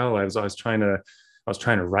for a while. I was trying to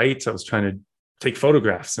write. I was trying to take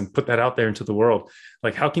photographs and put that out there into the world.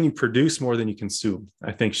 Like, how can you produce more than you consume?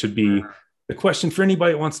 I think should be the question for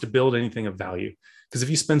anybody that wants to build anything of value. Because if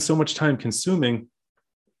you spend so much time consuming,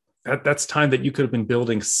 that's time that you could have been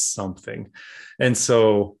building something. And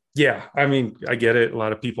so, yeah, I mean, I get it. A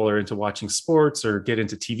lot of people are into watching sports or get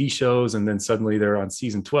into TV shows, and then suddenly they're on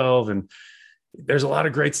season 12. And there's a lot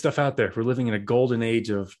of great stuff out there. We're living in a golden age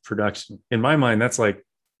of production. In my mind, that's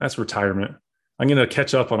retirement. I'm going to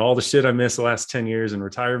catch up on all the shit I missed the last 10 years in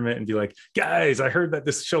retirement and be like, guys, I heard that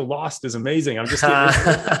this show Lost is amazing. I'm just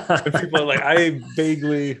getting and people are like, I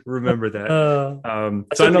vaguely remember that.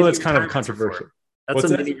 So I know that's kind of controversial. That's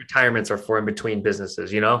what mini retirements are for, in between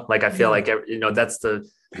businesses, like, I feel like, that's the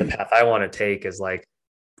path I want to take, is like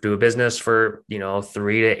do a business for,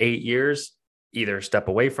 3 to 8 years, either step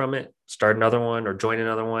away from it, start another one, or join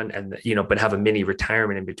another one. And, but have a mini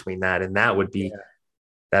retirement in between that. And that would be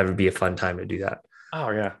a fun time to do that.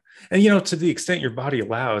 Oh yeah. And, to the extent your body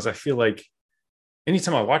allows, I feel like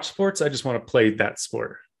anytime I watch sports, I just want to play that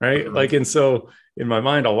sport. Right. Mm-hmm. Like, and so in my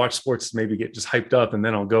mind, I'll watch sports, maybe get just hyped up, and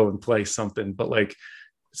then I'll go and play something. But like,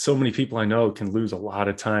 so many people I know can lose a lot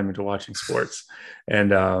of time into watching sports. And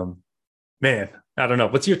man, I don't know.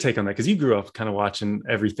 What's your take on that? Because you grew up kind of watching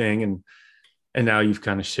everything, and now you've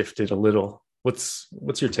kind of shifted a little. What's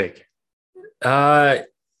your take? That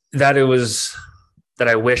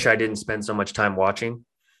I wish I didn't spend so much time watching.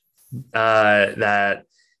 That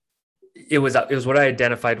it was what I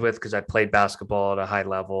identified with, because I played basketball at a high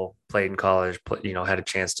level, played in college, had a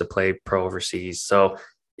chance to play pro overseas. So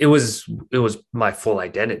it was my full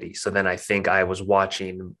identity. So then I think I was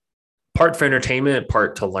watching part for entertainment,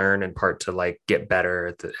 part to learn, and part to like get better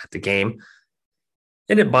at the game.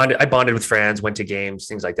 And I bonded with friends, went to games,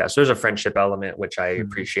 things like that. So there's a friendship element, which I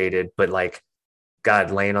appreciated, but like,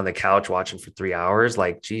 God, laying on the couch watching for 3 hours,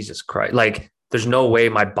 like Jesus Christ, like there's no way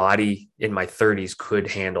my body in my 30s could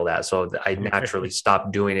handle that. So I naturally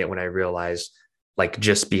stopped doing it when I realized like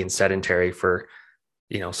just being sedentary for,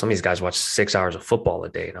 some of these guys watch 6 hours of football a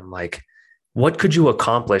day. And I'm like, what could you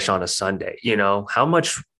accomplish on a Sunday? How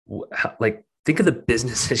much, like, think of the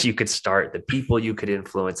businesses you could start, the people you could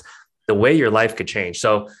influence, the way your life could change.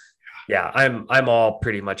 So yeah, I'm all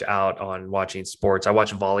pretty much out on watching sports. I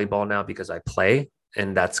watch volleyball now because I play,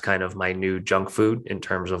 and that's kind of my new junk food in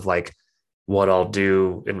terms of like what I'll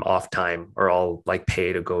do in off time, or I'll like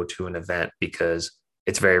pay to go to an event because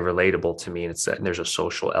it's very relatable to me, and there's a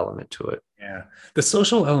social element to it. Yeah. The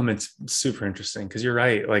social element's super interesting because you're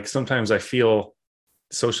right. Like sometimes I feel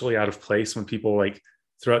socially out of place when people like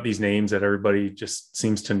throw out these names that everybody just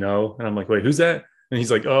seems to know. And I'm like, wait, who's that? And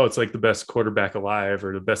he's like, oh, it's like the best quarterback alive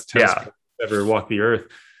or the best tennis player ever walk the earth.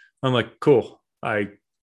 I'm like, cool. I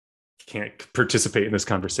can't participate in this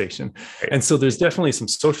conversation. Right. And so there's definitely some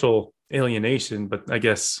social alienation, but I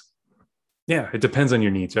guess, yeah, it depends on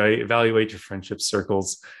your needs, right? Evaluate your friendship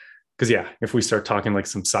circles. Because yeah, if we start talking like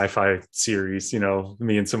some sci-fi series,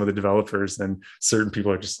 me and some of the developers, then certain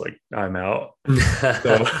people are just like, I'm out.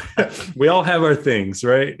 So we all have our things,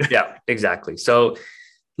 right? Yeah, exactly. So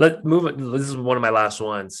let's move on. This is one of my last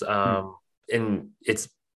ones. And it's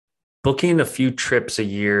booking a few trips a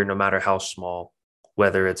year, no matter how small,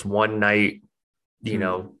 whether it's one night,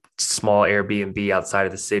 small Airbnb outside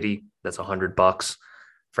of the city, that's $100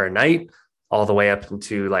 for a night, all the way up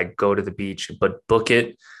into like go to the beach, but book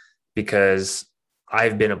it, because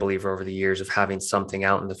I've been a believer over the years of having something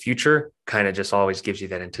out in the future kind of just always gives you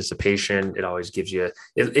that anticipation. It always gives you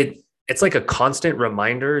it's like a constant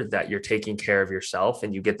reminder that you're taking care of yourself,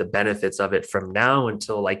 and you get the benefits of it from now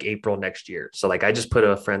until like April next year. So like I just put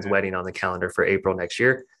a friend's wedding on the calendar for April next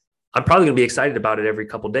year. I'm probably going to be excited about it every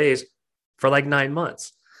couple of days for like 9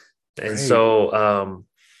 months. And so,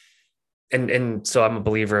 and so I'm a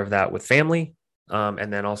believer of that with family.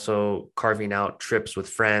 And then also carving out trips with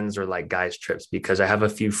friends, or like guys trips, because I have a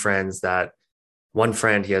few friends that one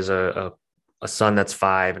friend, he has a son that's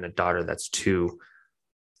 5 and a daughter that's 2.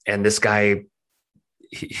 And this guy,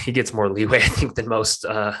 he gets more leeway, I think, than most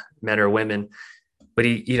men or women, but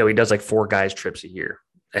he does like 4 guys trips a year.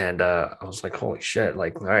 And I was like, holy shit,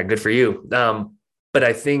 like, all right, good for you. But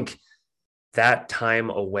I think that time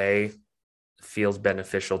away feels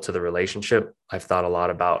beneficial to the relationship. I've thought a lot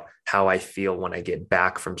about how I feel when I get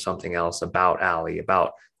back from something else, about Allie,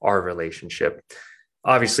 about our relationship.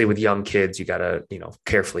 Obviously with young kids, you got to,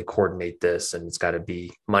 carefully coordinate this, and it's got to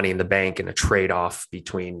be money in the bank and a trade-off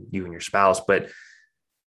between you and your spouse. But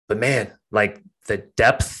man, like the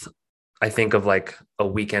depth, I think, of like a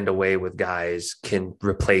weekend away with guys can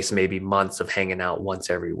replace maybe months of hanging out once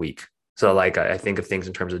every week. So like, I think of things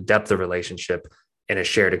in terms of depth of relationship, and a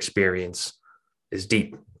shared experience is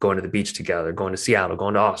deep. Going to the beach together, going to Seattle,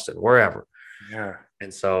 going to Austin, wherever. Yeah.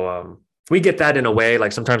 And so we get that in a way.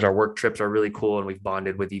 Like sometimes our work trips are really cool, and we've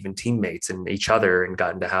bonded with even teammates and each other and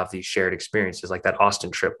gotten to have these shared experiences. Like that Austin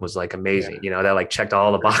trip was like amazing. Yeah. That like checked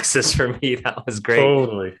all the boxes for me. That was great.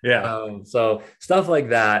 Totally. Yeah. So stuff like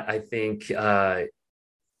that, I think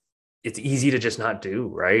it's easy to just not do,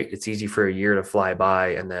 right? It's easy for a year to fly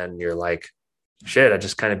by, and then you're like, shit, I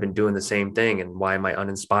just kind of been doing the same thing. And why am I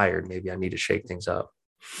uninspired? Maybe I need to shake things up.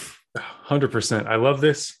 100%. I love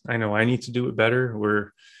this. I know I need to do it better.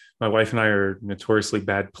 My wife and I are notoriously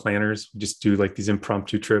bad planners. We just do like these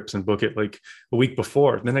impromptu trips and book it like a week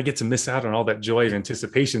before. And then I get to miss out on all that joy of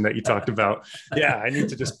anticipation that you talked about. Yeah, I need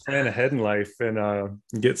to just plan ahead in life and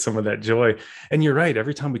get some of that joy. And you're right.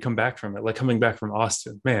 Every time we come back from it, like coming back from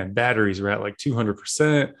Austin, man, batteries were at like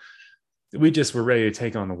 200%. We just were ready to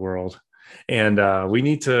take on the world. And we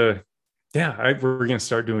need to, we're going to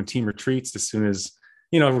start doing team retreats as soon as,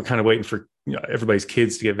 we're kind of waiting for everybody's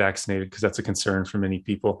kids to get vaccinated, because that's a concern for many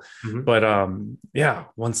people. Mm-hmm. But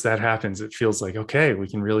once that happens, it feels like, okay, we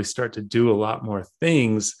can really start to do a lot more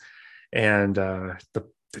things. And the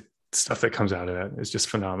stuff that comes out of that is just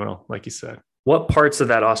phenomenal, like you said. What parts of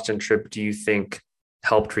that Austin trip do you think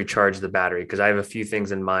helped recharge the battery? Because I have a few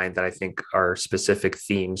things in mind that I think are specific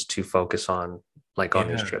themes to focus on, like on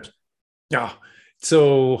these trips. Yeah.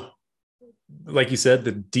 So like you said,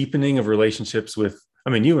 the deepening of relationships with,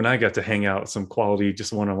 you and I got to hang out some quality,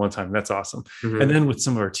 just one-on-one time. That's awesome. Mm-hmm. And then with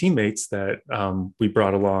some of our teammates that we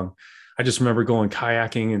brought along, I just remember going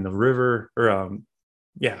kayaking in the river, or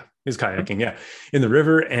it was kayaking, in the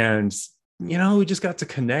river, and we just got to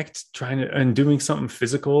connect, trying to and doing something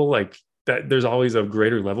physical like that. There's always a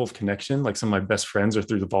greater level of connection. Like some of my best friends are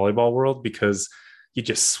through the volleyball world because you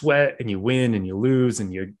just sweat and you win and you lose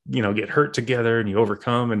and you get hurt together and you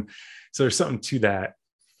overcome. And so there's something to that.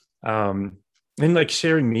 And like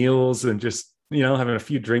sharing meals and just, having a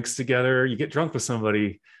few drinks together, you get drunk with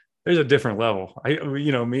somebody, there's a different level.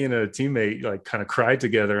 Me and a teammate like kind of cried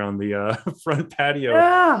together on the front patio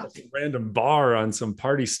Yeah. at a random bar on some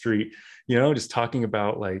party street, just talking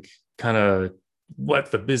about like kind of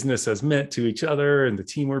what the business has meant to each other and the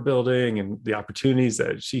team we're building and the opportunities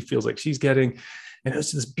that she feels like she's getting. And it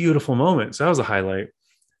was this beautiful moment. So that was a highlight.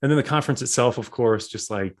 And then the conference itself, of course,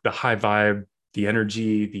 just like the high vibe, the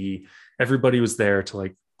energy, everybody was there to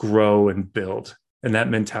like grow and build. And that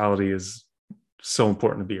mentality is so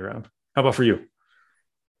important to be around. How about for you?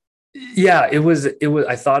 Yeah, it was,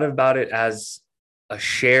 I thought about it as a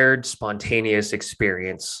shared spontaneous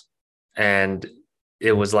experience. And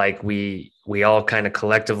it was like, we all kind of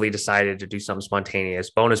collectively decided to do something spontaneous,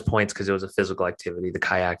 bonus points, because it was a physical activity, the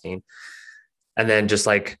kayaking, and then just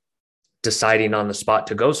like deciding on the spot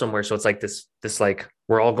to go somewhere. So it's like this like,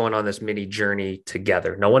 we're all going on this mini journey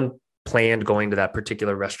together. No one planned going to that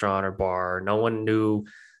particular restaurant or bar. No one knew,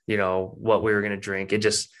 what we were going to drink. It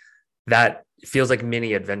just, that feels like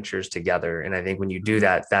mini adventures together. And I think when you do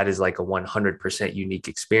that, that is like a 100% unique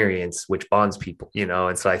experience, which bonds people,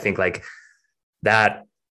 And so I think like that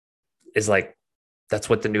is like, that's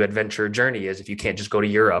what the new adventure journey is. If you can't just go to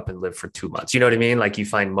Europe and live for 2 months, you know what I mean? Like you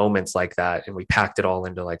find moments like that, and we packed it all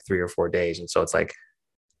into like 3 or 4 days. And so it's like,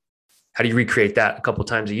 how do you recreate that a couple of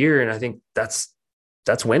times a year? And I think that's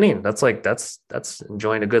winning. That's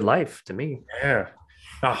enjoying a good life to me. Yeah.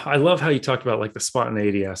 I love how you talked about like the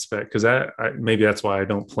spontaneity aspect, because maybe that's why I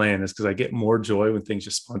don't plan, is because I get more joy when things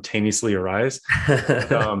just spontaneously arise.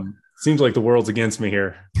 Seems like the world's against me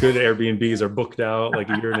here. Good Airbnbs are booked out like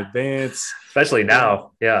a year in advance. Especially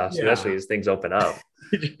now. Yeah. Especially as things open up.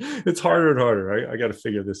 It's harder and harder. I got to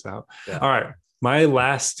figure this out. Yeah. All right. My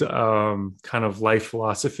last kind of life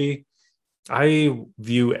philosophy, I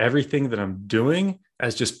view everything that I'm doing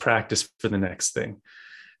as just practice for the next thing.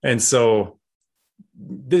 And so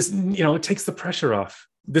this, it takes the pressure off.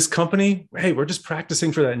 This company, hey, we're just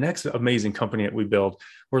practicing for that next amazing company that we build.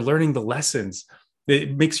 We're learning the lessons.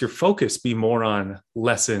 It makes your focus be more on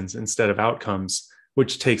lessons instead of outcomes,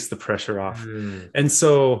 which takes the pressure off. And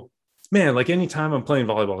so, man, like anytime I'm playing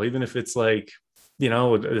volleyball, even if it's like,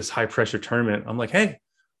 this high pressure tournament, I'm like, hey,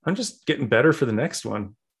 I'm just getting better for the next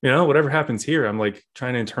one. Whatever happens here, I'm like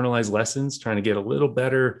trying to internalize lessons, trying to get a little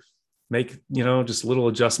better, make, just little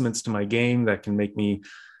adjustments to my game that can make me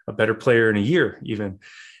a better player in a year even.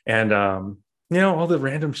 And, all the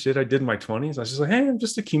random shit I did in my 20s, I was just like, hey, I'm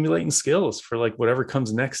just accumulating skills for like whatever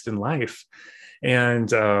comes next in life.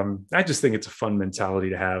 And I just think it's a fun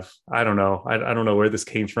mentality to have. I don't know. I don't know where this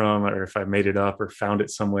came from or if I made it up or found it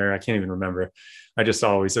somewhere. I can't even remember. I just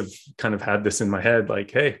always have kind of had this in my head,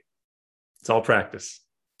 like, hey, it's all practice.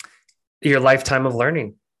 Your lifetime of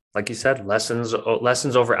learning. Like you said, lessons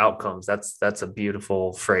over outcomes. That's a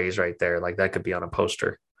beautiful phrase right there. Like that could be on a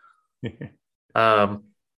poster.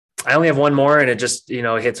 I only have one more, and it just,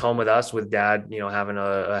 hits home with us with dad, having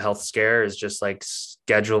a health scare, is just like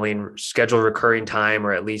schedule recurring time,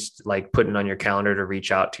 or at least like putting on your calendar to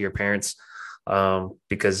reach out to your parents.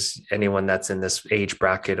 Because anyone that's in this age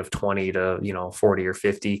bracket of 20 to, 40 or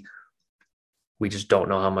 50, we just don't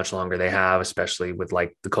know how much longer they have, especially with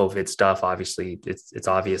like the COVID stuff. Obviously it's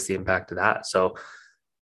obvious the impact of that. So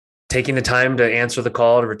taking the time to answer the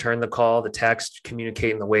call, to return the call, the text,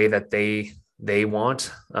 communicate in the way that they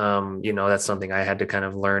want, that's something I had to kind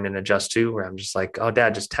of learn and adjust to, where I'm just like, oh,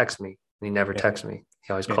 dad, just text me. And he never texts me.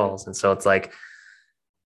 He always calls. And so it's like,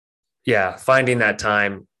 finding that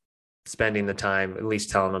time, spending the time, at least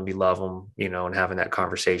telling them you love them, and having that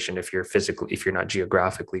conversation if you're not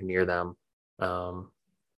geographically near them.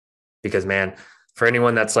 Because man, for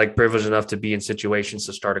anyone that's like privileged enough to be in situations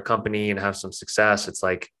to start a company and have some success, it's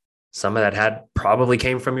like some of that probably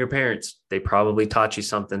came from your parents. They probably taught you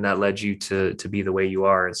something that led you to be the way you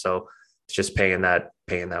are. And so it's just paying that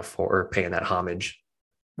homage.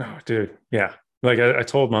 Oh, dude. Yeah. Like I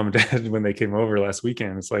told mom and dad when they came over last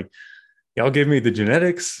weekend, it's like, y'all give me the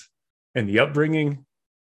genetics and the upbringing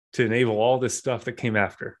to enable all this stuff that came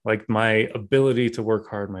after. Like my ability to work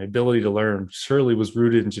hard, my ability to learn surely was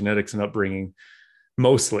rooted in genetics and upbringing.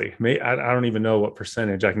 Mostly, I don't even know what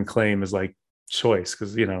percentage I can claim as like choice,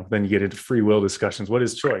 because then you get into free will discussions. What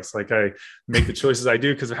is choice? Like I make the choices I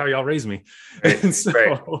do because of how y'all raised me. Right. And so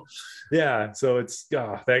right. So it's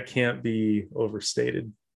that can't be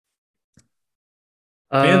overstated.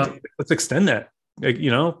 And let's extend that. like,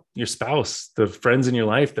 your spouse, the friends in your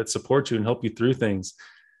life that support you and help you through things.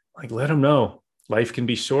 Like, let them know life can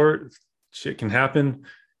be short. Shit can happen.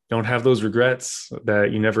 Don't have those regrets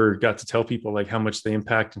that you never got to tell people, like how much they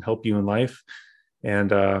impact and help you in life. And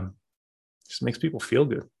just makes people feel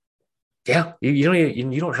good. Yeah.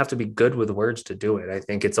 You don't have to be good with words to do it. I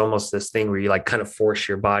think it's almost this thing where you like kind of force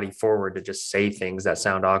your body forward to just say things that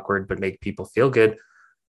sound awkward, but make people feel good.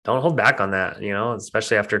 Don't hold back on that,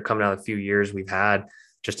 especially after coming out of a few years we've had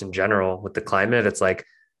just in general with the climate. It's like,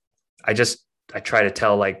 I try to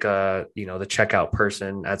tell like, the checkout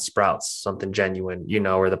person at Sprouts, something genuine,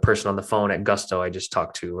 or the person on the phone at Gusto I just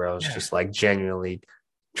talked to, where I was just like genuinely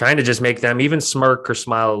trying to just make them even smirk or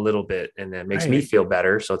smile a little bit. And that makes me feel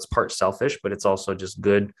better. So it's part selfish, but it's also just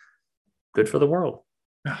good for the world.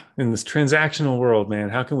 In this transactional world, man,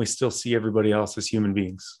 how can we still see everybody else as human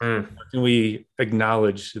beings? How can we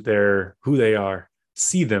acknowledge who they are,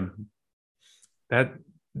 see them? That,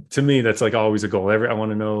 to me, that's like always a goal. I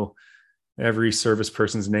want to know every service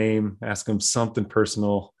person's name, ask them something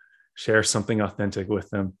personal, share something authentic with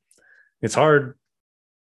them. It's hard,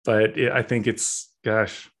 but I think us kind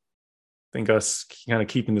of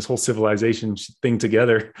keeping this whole civilization thing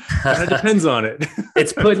together kind of depends on it.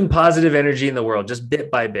 It's putting positive energy in the world, just bit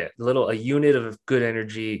by bit. A unit of good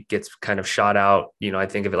energy gets kind of shot out. I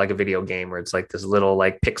think of it like a video game where it's like this little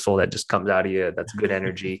like pixel that just comes out of you. That's good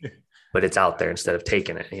energy, but it's out there instead of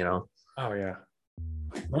taking it, Oh yeah.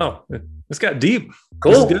 Wow. This got deep.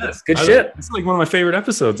 Cool. Good shit. It's like one of my favorite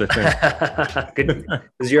episodes, I think. Good.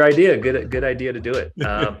 This is your idea. Good idea to do it.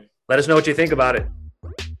 Let us know what you think about it.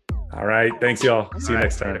 All right. Thanks, y'all. See you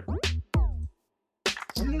next time.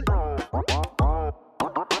 Later.